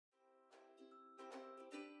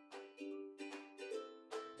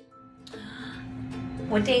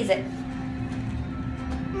What day is it?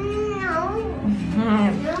 No.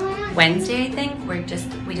 Wednesday, I think.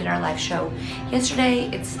 We did our live show yesterday.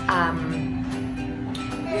 It's we're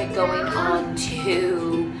going on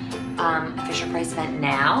to a Fisher-Price event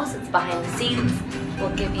now, so it's behind the scenes.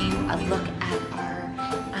 We'll give you a look at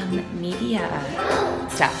our media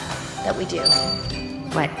stuff that we do.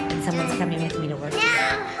 What? And someone's coming with me to work.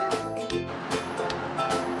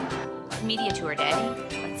 Media tour day.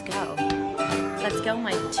 Let's go. Let's go,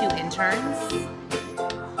 my two interns.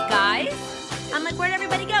 Guys, I'm like, where'd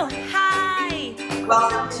everybody go? Hi!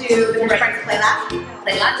 Welcome to the Fisher-Price Play Lab.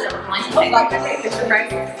 Play Lab, so we're going to Welcome to Fisher-Price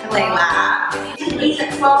Play Lab. Please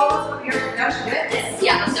expose your introduction. Good?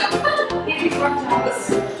 Yeah, let's go.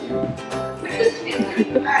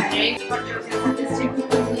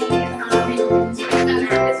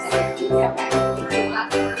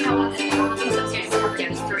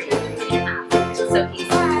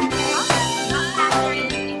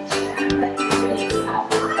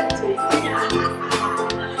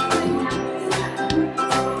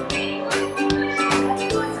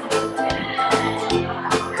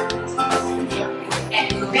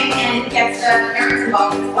 Gets the parents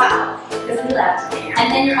involved as well, because we left there.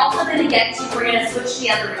 And then you're also going to get to, we're going to switch the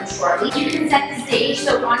other room shortly. You can set the stage,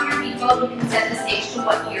 so on your Kidville, you can set the stage to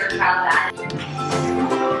what your child at.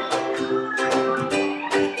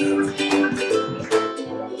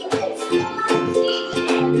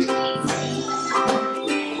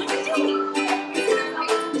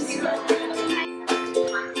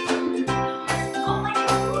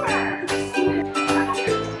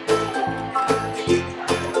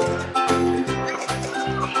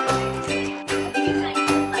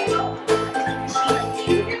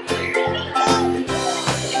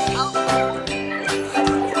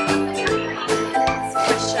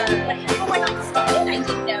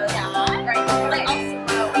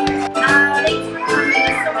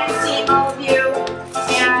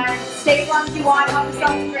 Stay as long as you want, help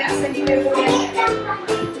yourself to drinks and food.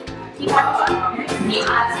 Keep having fun.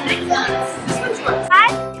 Hi.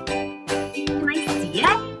 Can I see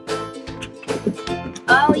it?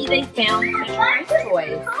 Oh, they found Fisher-Price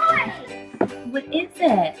toys. What is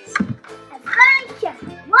it?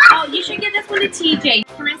 Oh, you should give this one to TJ.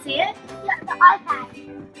 Can I see it? Yeah, the iPad.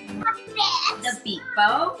 What's this? The beat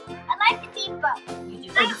bow. I like the beat bow. You do.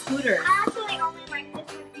 Or the scooter. I actually only like this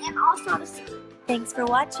one and also the scooter. Thanks for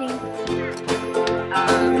watching.